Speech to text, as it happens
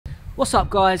What's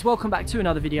up guys, welcome back to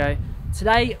another video.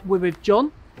 Today we're with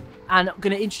John and I'm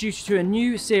going to introduce you to a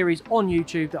new series on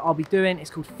YouTube that I'll be doing. It's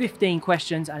called 15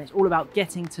 Questions and it's all about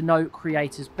getting to know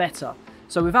creators better.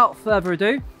 So without further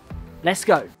ado, let's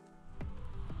go.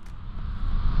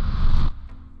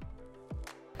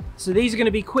 So these are going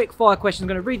to be quick fire questions. I'm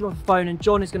going to read them off the phone and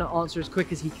John is going to answer as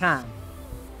quick as he can.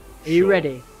 Are you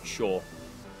ready? Sure.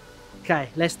 Okay,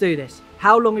 let's do this.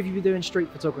 How long have you been doing street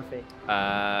photography?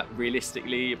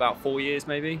 Realistically, about 4 years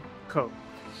maybe. Cool.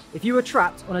 If you were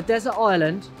trapped on a desert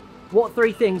island, what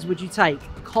 3 things would you take?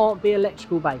 Can't be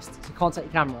electrical based, so you can't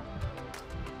take your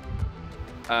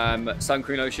camera. Sun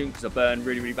cream lotion, because I burn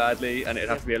really, really badly, and it'd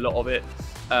have to be a lot of it.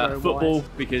 Football,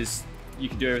 because you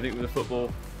can do everything with a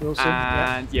football. Wilson,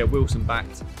 and yeah, Wilson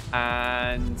backed.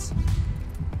 And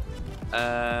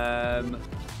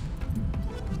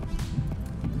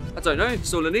I don't know,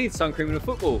 it's all I need, sun cream and a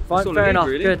football. Fine, that's all fair I need, enough,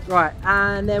 really. good, right.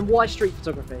 And then why street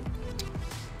photography?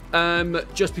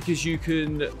 Just because you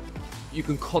can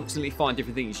constantly find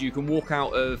different things. You can walk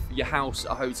out of your house,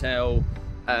 a hotel,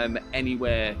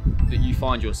 anywhere that you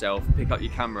find yourself, pick up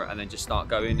your camera and then just start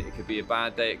going. It could be a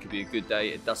bad day, it could be a good day,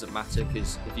 it doesn't matter,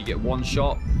 because if you get one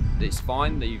shot, it's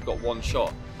fine that you've got one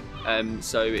shot.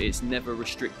 So it's never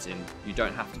restricting. You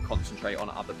don't have to concentrate on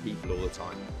other people all the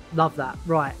time. Love that.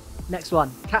 Right, next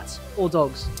one. Cats or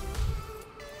dogs?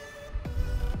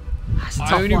 That's a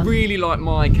tough I only one. really like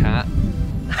my cat.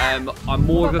 I'm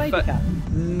more of a cat?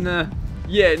 Nah.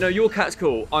 Yeah, no, your cat's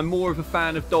cool. I'm more of a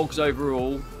fan of dogs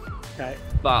overall. Okay.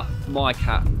 But my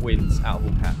cat wins out of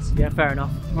all cats. Yeah, fair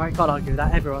enough. Right, can't argue with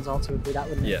that. Everyone's answer would be that,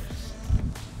 wouldn't it? Yeah.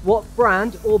 What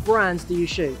brand or brands do you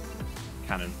shoot?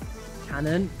 Canon.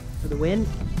 Canon for the win.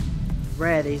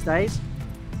 Rare these days.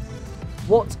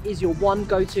 What is your one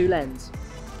go-to lens?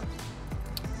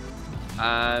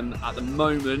 At the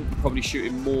moment, I'm probably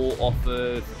shooting more off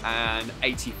of an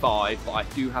 85, but I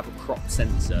do have a crop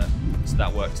sensor, so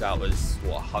that works out as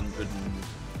what, 100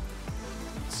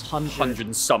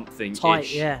 and something.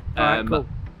 Tight, yeah. Alright, cool.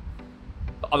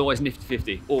 But otherwise, nifty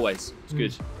 50, always. It's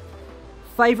good.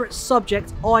 Favourite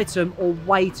subject, item, or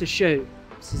way to shoot?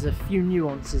 There's a few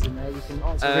nuances in there. You can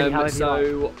answer really however you like.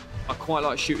 So I quite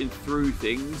like shooting through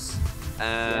things,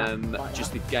 like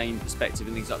just to gain perspective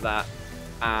and things like that.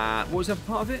 What was the other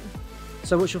part of it?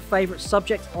 So what's your favourite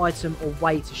subject, item, or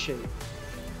way to shoot?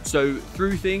 So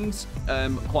through things,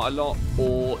 quite a lot,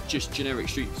 or just generic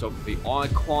street photography. I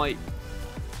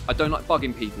don't like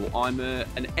bugging people. I'm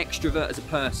an extrovert as a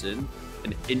person,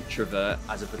 an introvert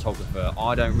as a photographer.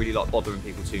 I don't really like bothering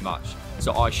people too much,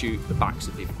 so I shoot the backs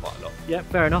of people quite a lot. Yeah,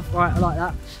 fair enough. Right, I like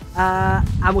that.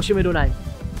 And what's your middle name?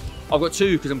 I've got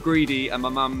 2 because I'm greedy and my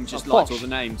mum just likes all the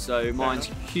names. So mine's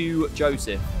Hugh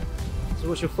Joseph. So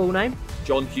what's your full name?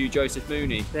 John Hugh Joseph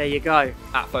Mooney. There you go.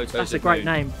 At Photos. That's a great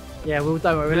name. Yeah, well,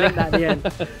 don't worry, we'll link that at the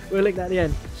end. We'll link that at the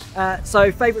end.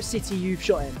 So, favourite city you've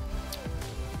shot in?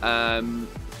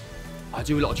 I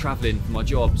do a lot of travelling for my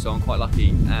job, so I'm quite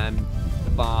lucky.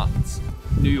 But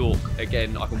New York,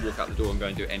 again, I can walk out the door and go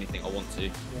and do anything I want to.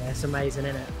 Yeah, it's amazing,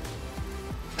 isn't it?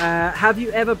 Have you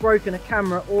ever broken a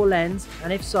camera or lens?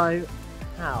 And if so,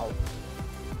 how?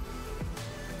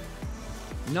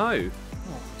 No.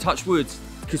 Touch wood,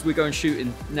 because we're going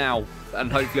shooting now, and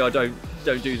hopefully I don't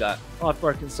do that. I've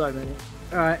broken so many.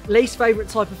 All right, least favourite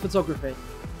type of photography?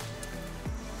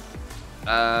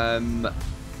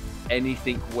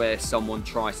 Anything where someone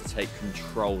tries to take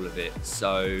control of it.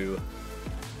 So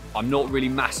I'm not really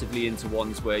massively into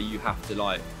ones where you have to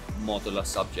like model a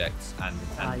subject and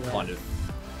kind of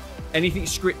anything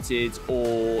scripted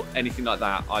or anything like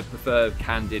that. I prefer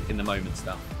candid in the moment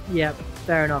stuff. Yeah,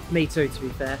 fair enough. Me too, to be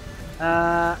fair.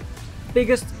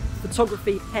 Biggest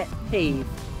photography pet peeve?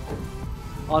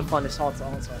 I'd find this hard to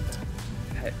answer.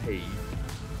 Pet peeve.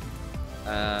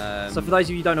 So for those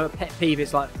of you who don't know what pet peeve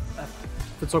is, like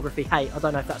photography hate. I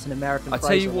don't know if that's an American phrase. I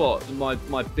tell you what,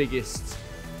 my biggest,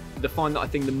 the find that I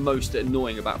think the most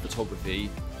annoying about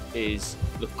photography is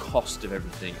the cost of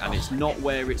everything, and it's not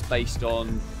where it's based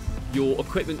on. Your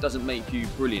equipment doesn't make you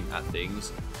brilliant at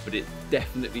things, but it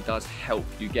definitely does help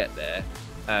you get there.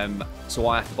 So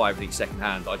I have to buy everything second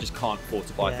hand. I just can't afford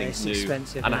to buy things new,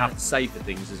 and I have to save for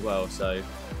things as well. So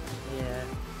yeah,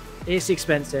 it's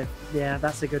expensive. Yeah,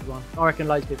 that's a good one. I reckon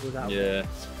loads of people do that.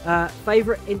 Yeah.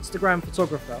 Favourite Instagram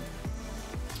photographer?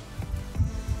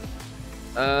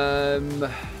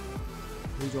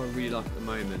 Who do I really like at the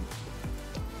moment?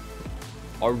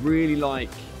 I really like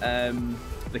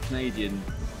the Canadian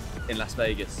in Las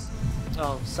Vegas.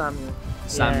 Oh, Samuel.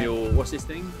 Samuel, Yeah. what's his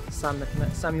thing? Samuel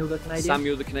the Canadian.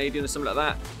 Samuel the Canadian or something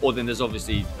like that. Or then there's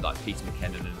obviously like Peter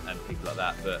McKinnon and people like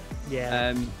that. But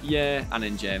Yeah. yeah, and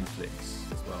then Jem Flicks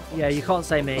as well. Yeah, you can't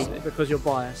say me obviously. because you're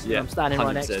biased. Yeah, I'm standing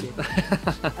right next to you.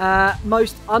 100%.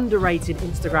 Most underrated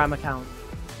Instagram account.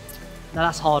 Now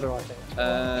that's harder, I think.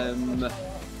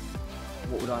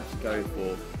 What would I have to go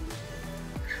for?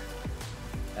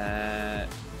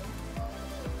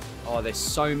 Oh, there's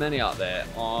so many out there.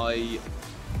 I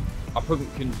probably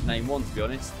couldn't name one, to be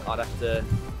honest. I'd have to.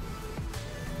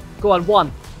 Go on,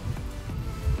 one.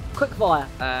 Quick fire.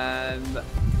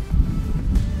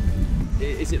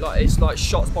 Is it like it's like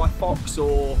shots by Fox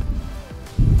or?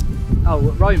 Oh,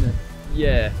 Roman.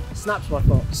 Yeah, Snaps by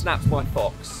Fox. Snaps by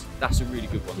Fox. That's a really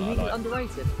good one. Do you that think I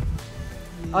it's like. underrated?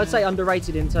 I would say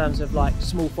underrated in terms of like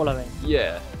small following.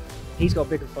 Yeah, He's got a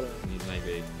bigger following.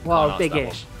 maybe. Well, Can't answer that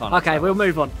big-ish. one. Can't answer Okay, that we'll one.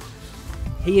 move on.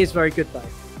 He is very good though.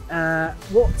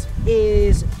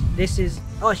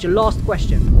 It's your last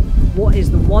question. What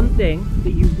is the one thing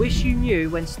that you wish you knew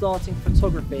when starting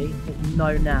photography that you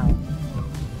know now?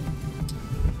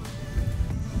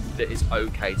 That it's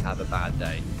okay to have a bad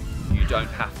day. You don't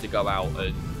have to go out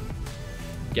and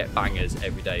get bangers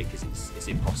every day because it's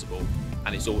impossible.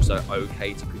 And it's also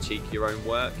okay to critique your own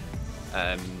work.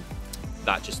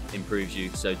 That just improves you.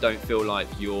 So don't feel like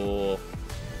you're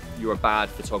a bad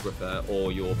photographer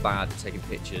or you're bad at taking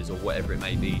pictures or whatever it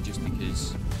may be just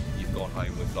because you've gone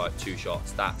home with like 2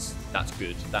 shots. That's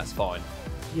good. That's fine.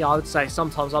 Yeah, I would say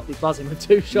sometimes I'd be buzzing with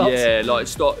 2 shots. Yeah, like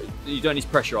stop. You don't need to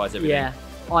pressurize everything. Yeah,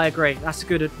 I agree. That's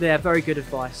very good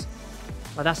advice.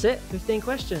 Well, that's it. 15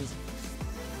 questions.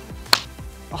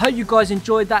 I hope you guys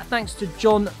enjoyed that. Thanks to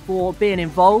John for being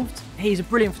involved. He's a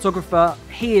brilliant photographer.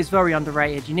 He is very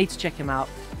underrated. You need to check him out.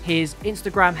 His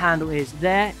Instagram handle is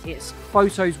there. It's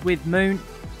Photos with Moon.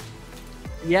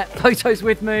 Yeah, Photos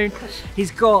with Moon.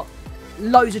 He's got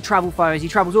loads of travel photos. He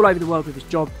travels all over the world with his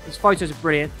job. His photos are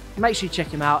brilliant. Make sure you check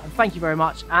him out. And thank you very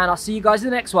much. And I'll see you guys in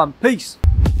the next one. Peace.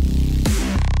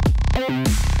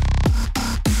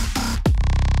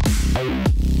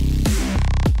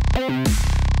 Hey.